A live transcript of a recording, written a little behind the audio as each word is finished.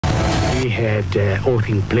we had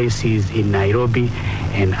oathing places in Nairobi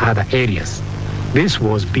and other areas. This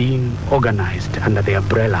was being organized under the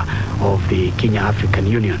umbrella of the Kenya African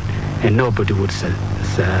Union, and nobody would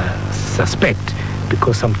suspect,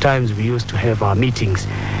 because sometimes we used to have our meetings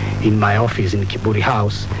in my office in Kiburi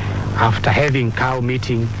House. After having cow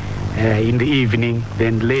meeting in the evening,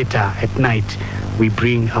 then later at night, we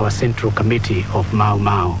bring our central committee of Mau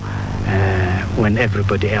Mau when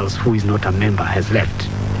everybody else who is not a member has left.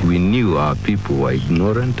 We knew our people were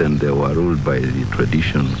ignorant and they were ruled by the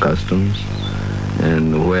tradition customs,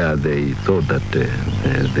 and where they thought that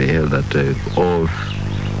they held that oath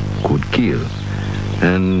could kill.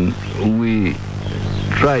 And we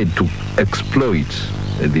tried to exploit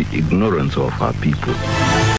the ignorance of our people.